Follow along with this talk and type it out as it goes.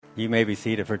You may be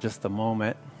seated for just a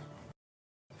moment.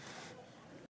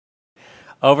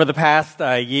 Over the past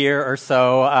year or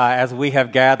so, as we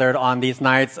have gathered on these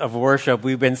nights of worship,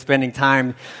 we've been spending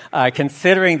time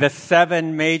considering the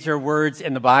 7 major words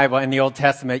in the Bible, in the Old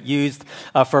Testament, used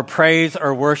for praise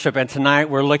or worship. And tonight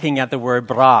we're looking at the word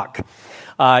Barak.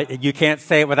 You can't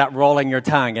say it without rolling your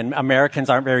tongue, and Americans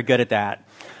aren't very good at that.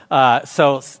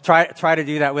 So try to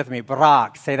do that with me.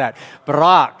 Barak, say that.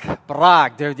 Barak,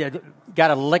 Barak. You got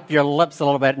to lick your lips a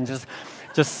little bit and just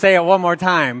say it one more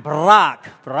time. Barak,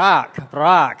 Barak,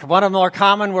 Barak. One of the more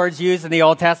common words used in the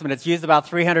Old Testament. It's used about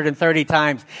 330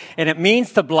 times. And it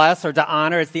means to bless or to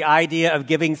honor. It's the idea of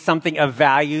giving something of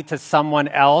value to someone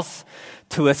else,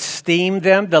 to esteem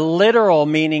them. The literal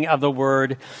meaning of the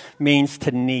word means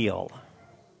to kneel,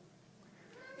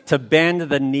 to bend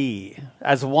the knee,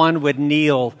 as one would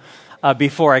kneel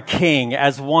before a king,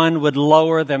 as one would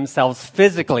lower themselves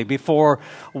physically before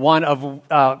one of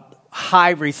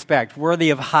high respect, worthy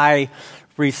of high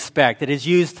respect. It is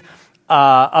used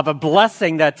of a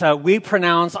blessing that we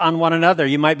pronounce on one another.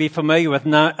 You might be familiar with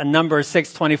Numbers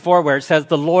 6:24, where it says,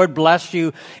 "The Lord bless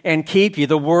you and keep you.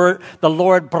 The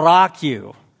Lord Barak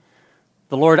you.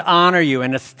 The Lord honor you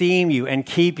and esteem you and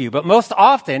keep you." But most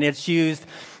often it's used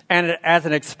as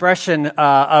an expression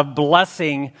of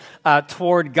blessing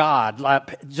toward God.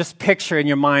 Just picture in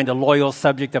your mind a loyal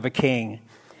subject of a king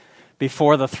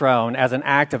before the throne as an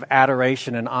act of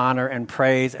adoration and honor and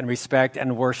praise and respect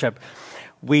and worship.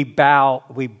 We bow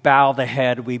the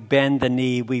head, we bend the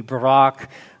knee, we barak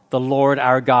the Lord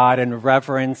our God in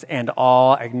reverence and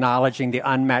awe, acknowledging the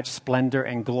unmatched splendor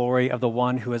and glory of the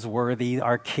one who is worthy,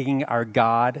 our King, our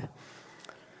God.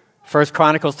 1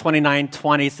 Chronicles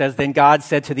 29:20 says, "Then God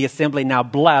said to the assembly, 'Now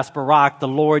bless Barak, the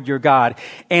Lord your God.'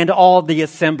 And all the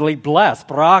assembly blessed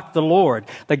Barak, the Lord,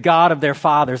 the God of their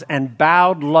fathers, and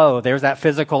bowed low." There's that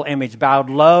physical image. Bowed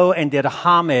low and did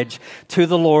homage to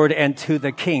the Lord and to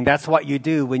the King. That's what you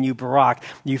do when you Barak.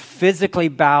 You physically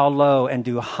bow low and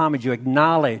do homage. You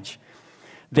acknowledge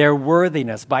their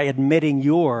worthiness by admitting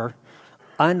your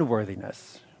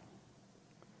unworthiness.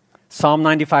 Psalm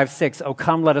 95:6, "Oh,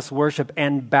 come, let us worship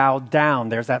and bow down."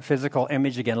 There's that physical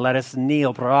image again. Let us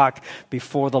kneel, Barak,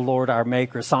 before the Lord our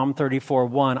Maker. Psalm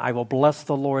 34:1, "I will bless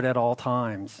the Lord at all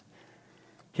times.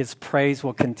 His praise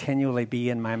will continually be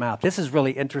in my mouth." This is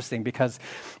really interesting because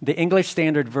the English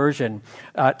Standard Version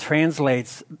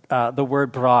translates the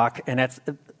word Barak and it's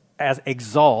as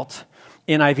exalt.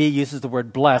 NIV uses the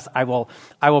word bless. I will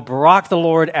barak the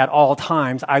Lord at all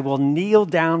times. I will kneel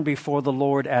down before the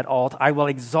Lord at all times. I will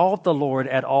exalt the Lord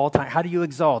at all times. How do you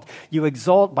exalt? You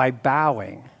exalt by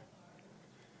bowing.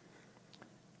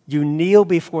 You kneel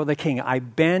before the King. I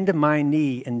bend my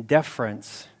knee in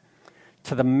deference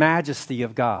to the majesty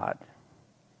of God.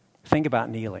 Think about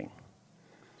kneeling.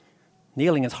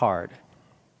 Kneeling is hard.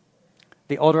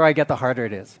 The older I get, the harder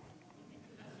it is.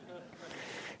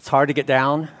 It's hard to get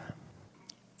down.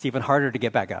 It's even harder to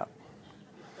get back up.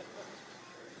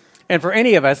 And for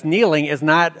any of us, kneeling is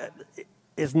not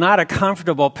a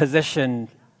comfortable position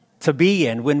to be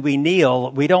in. When we kneel,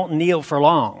 we don't kneel for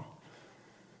long.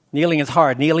 Kneeling is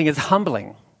hard. Kneeling is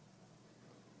humbling.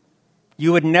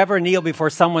 You would never kneel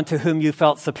before someone to whom you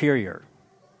felt superior.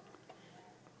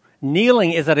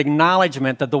 Kneeling is an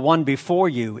acknowledgement that the one before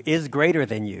you is greater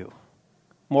than you,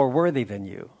 more worthy than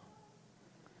you.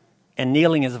 And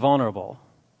kneeling is vulnerable.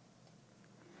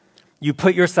 You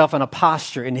put yourself in a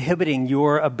posture inhibiting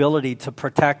your ability to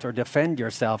protect or defend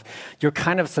yourself. You're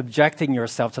kind of subjecting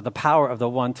yourself to the power of the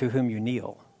one to whom you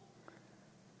kneel.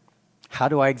 How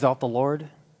do I exalt the Lord?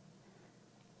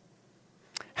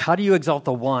 How do you exalt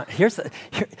the one?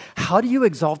 How do you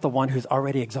exalt the one who's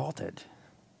already exalted?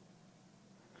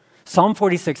 Psalm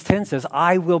 46:10 says,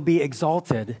 "I will be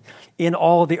exalted in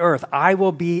all the earth." I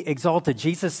will be exalted.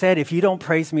 Jesus said, "If you don't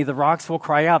praise me, the rocks will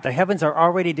cry out." The heavens are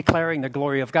already declaring the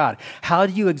glory of God. How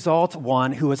do you exalt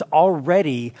one who is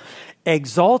already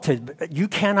exalted? You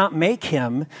cannot make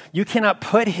him, you cannot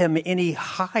put him any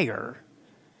higher.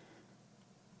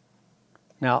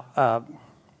 Now,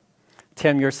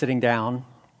 Tim, you're sitting down,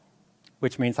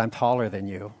 which means I'm taller than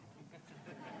you.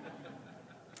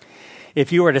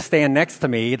 If you were to stand next to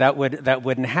me, that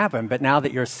wouldn't happen. But now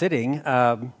that you're sitting,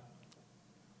 I'm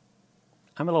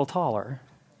a little taller.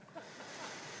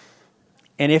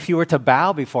 And if you were to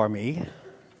bow before me,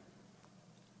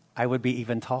 I would be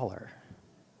even taller.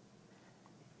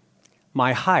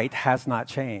 My height has not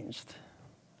changed.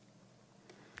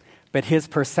 But his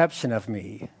perception of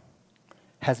me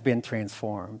has been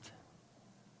transformed.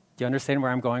 Do you understand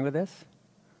where I'm going with this?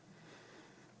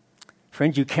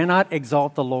 Friends, you cannot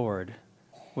exalt the Lord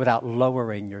without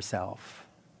lowering yourself.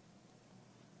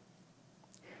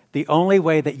 The only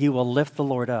way that you will lift the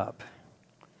Lord up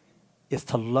is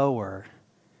to lower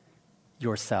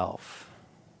yourself.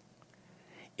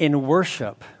 In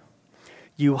worship,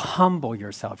 you humble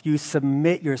yourself. You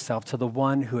submit yourself to the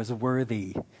one who is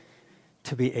worthy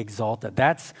to be exalted.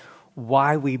 That's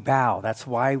why we bow. That's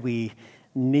why we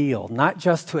kneel, not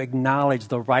just to acknowledge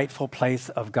the rightful place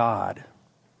of God,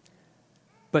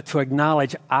 but to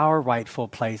acknowledge our rightful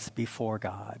place before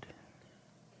God.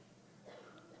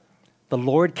 The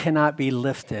Lord cannot be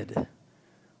lifted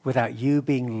without you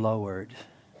being lowered.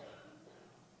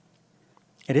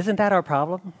 And isn't that our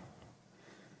problem?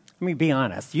 I mean, be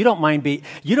honest. You don't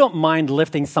mind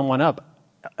lifting someone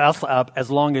else up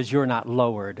as long as you're not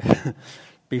lowered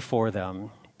before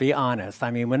them. Be honest.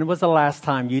 I mean, when was the last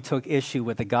time you took issue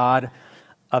with the God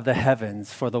of the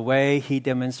heavens for the way he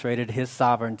demonstrated his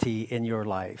sovereignty in your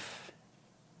life?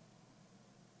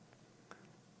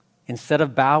 Instead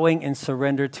of bowing in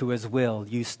surrender to his will,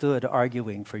 you stood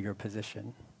arguing for your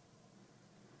position.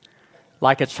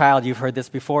 Like a child, you've heard this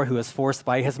before, who is forced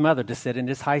by his mother to sit in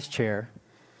his high chair.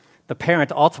 The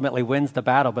parent ultimately wins the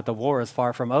battle, but the war is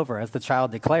far from over. As the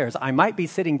child declares, I might be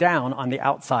sitting down on the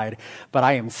outside, but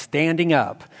I am standing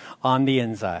up on the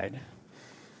inside.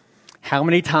 How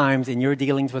many times in your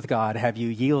dealings with God have you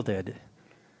yielded,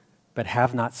 but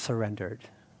have not surrendered?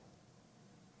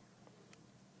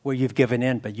 Where you've given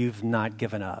in, but you've not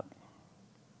given up.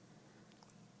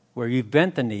 Where you've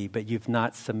bent the knee, but you've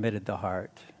not submitted the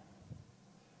heart.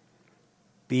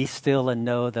 Be still and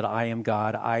know that I am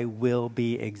God. I will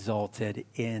be exalted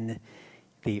in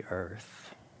the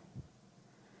earth.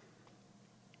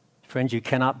 Friends, you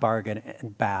cannot bargain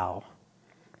and bow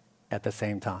at the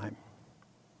same time.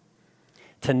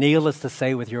 To kneel is to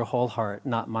say with your whole heart,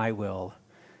 not my will,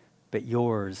 but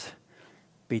yours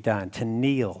be done. To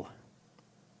kneel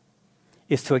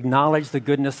is to acknowledge the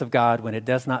goodness of God when it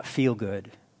does not feel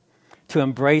good. To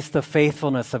embrace the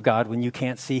faithfulness of God when you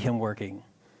can't see him working.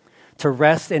 To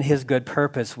rest in his good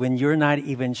purpose when you're not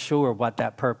even sure what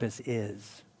that purpose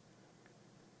is.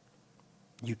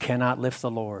 You cannot lift the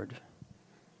Lord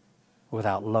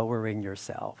without lowering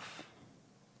yourself.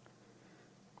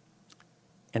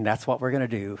 And that's what we're going to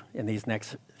do in these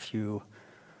next few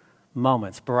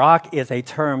moments. Barak is a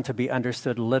term to be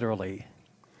understood literally.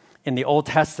 In the Old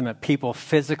Testament, people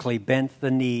physically bent the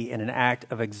knee in an act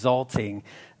of exalting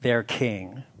their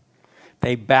king.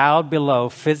 They bowed below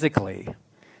physically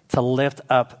to lift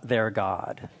up their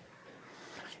God.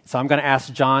 So I'm going to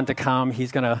ask John to come.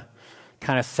 He's going to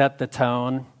kind of set the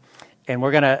tone. And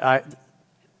we're going to,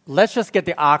 let's just get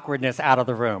the awkwardness out of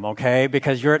the room, okay?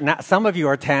 Because some of you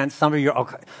are tense, some of you are,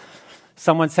 okay.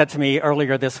 Someone said to me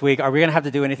earlier this week, are we going to have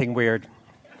to do anything weird?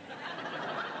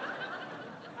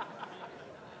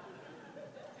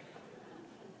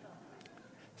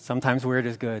 Sometimes weird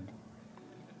is good.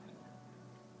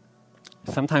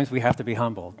 Sometimes we have to be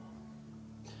humbled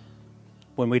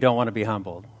when we don't want to be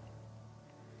humbled.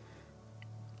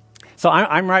 So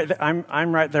I'm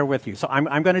right there with you. So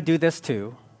I'm going to do this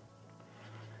too.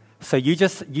 So you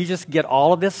just get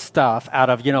all of this stuff out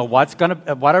of,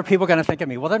 what are people going to think of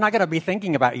me? Well, they're not going to be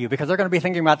thinking about you because they're going to be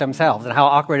thinking about themselves and how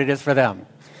awkward it is for them.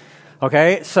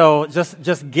 Okay? So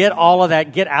just get all of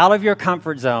that, get out of your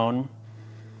comfort zone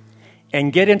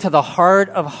and get into the heart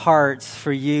of hearts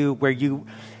for you where you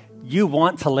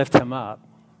want to lift him up.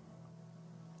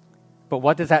 But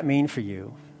what does that mean for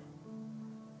you?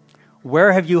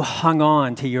 Where have you hung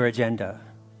on to your agenda?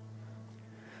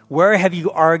 Where have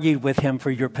you argued with him for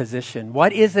your position?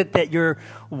 What is it that you're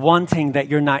wanting that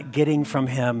you're not getting from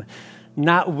him,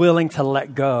 not willing to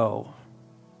let go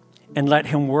and let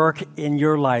him work in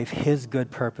your life his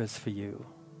good purpose for you?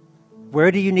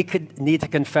 Where do you need to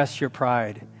confess your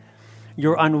pride,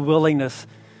 your unwillingness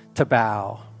to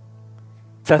bow,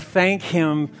 to thank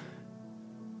him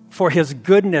for his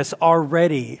goodness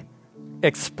already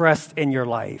expressed in your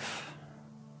life?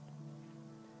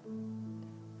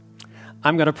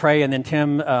 I'm going to pray, and then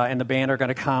Tim and the band are going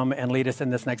to come and lead us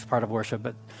in this next part of worship.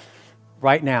 But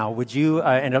right now, would you,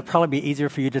 and it'll probably be easier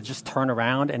for you to just turn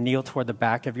around and kneel toward the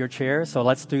back of your chair. So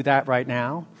let's do that right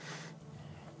now.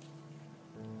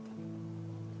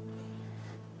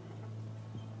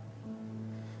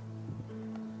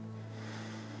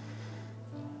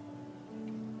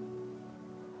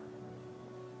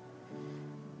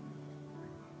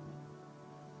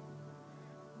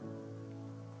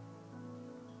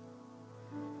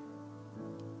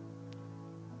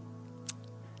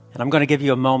 And I'm going to give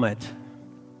you a moment.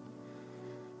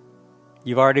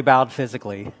 You've already bowed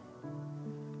physically.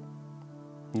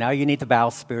 Now you need to bow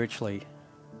spiritually.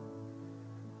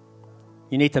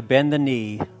 You need to bend the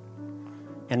knee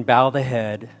and bow the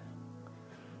head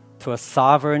to a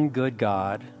sovereign, good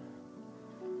God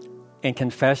and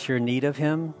confess your need of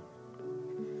him,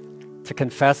 to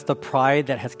confess the pride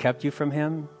that has kept you from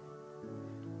him,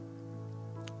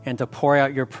 and to pour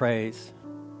out your praise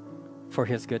for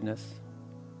his goodness.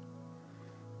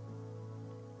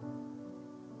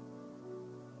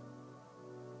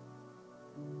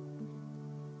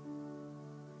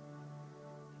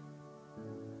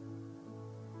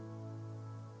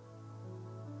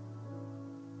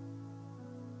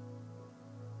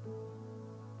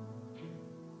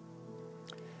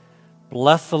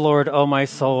 Bless the Lord, O my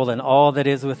soul, and all that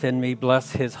is within me.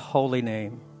 Bless his holy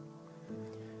name.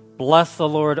 Bless the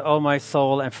Lord, O my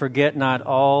soul, and forget not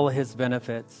all his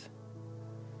benefits,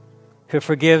 who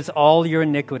forgives all your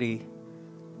iniquity,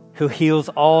 who heals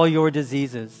all your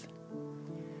diseases,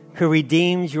 who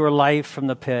redeems your life from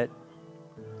the pit,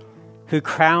 who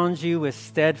crowns you with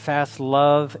steadfast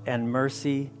love and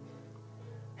mercy,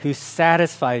 who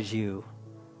satisfies you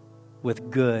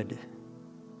with good,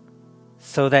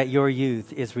 so that your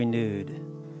youth is renewed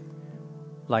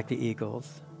like the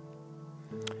eagles.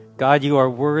 God, you are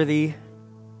worthy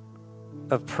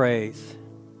of praise.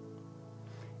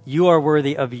 You are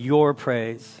worthy of your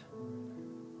praise.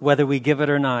 Whether we give it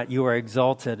or not, you are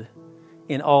exalted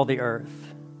in all the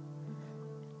earth.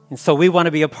 And so we want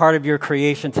to be a part of your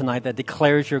creation tonight that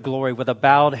declares your glory with a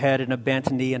bowed head and a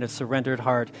bent knee and a surrendered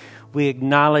heart. We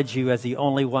acknowledge you as the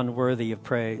only one worthy of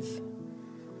praise.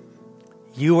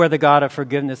 You are the God of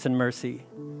forgiveness and mercy,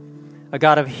 a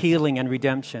God of healing and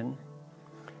redemption.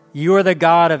 You are the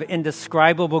God of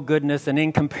indescribable goodness and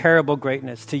incomparable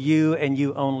greatness. To you and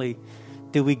you only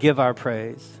do we give our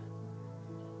praise.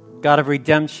 God of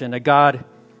redemption, a God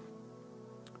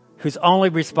whose only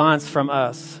response from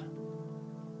us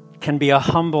can be a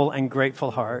humble and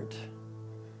grateful heart.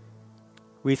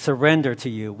 We surrender to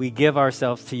you. We give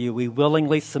ourselves to you. We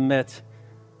willingly submit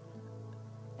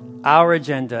our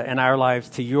agenda and our lives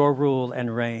to your rule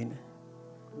and reign.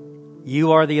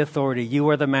 You are the authority. You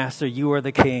are the master. You are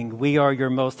the king. We are your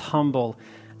most humble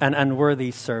and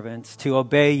unworthy servants. To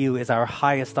obey you is our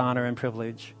highest honor and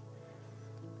privilege.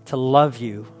 To love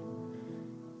you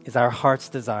is our heart's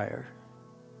desire.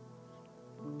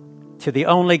 To the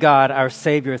only God, our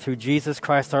Savior, through Jesus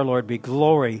Christ our Lord, be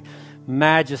glory,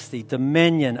 majesty,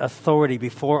 dominion, authority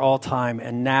before all time,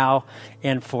 and now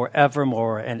and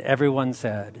forevermore. And everyone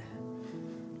said,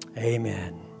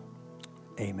 Amen.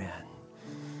 Amen.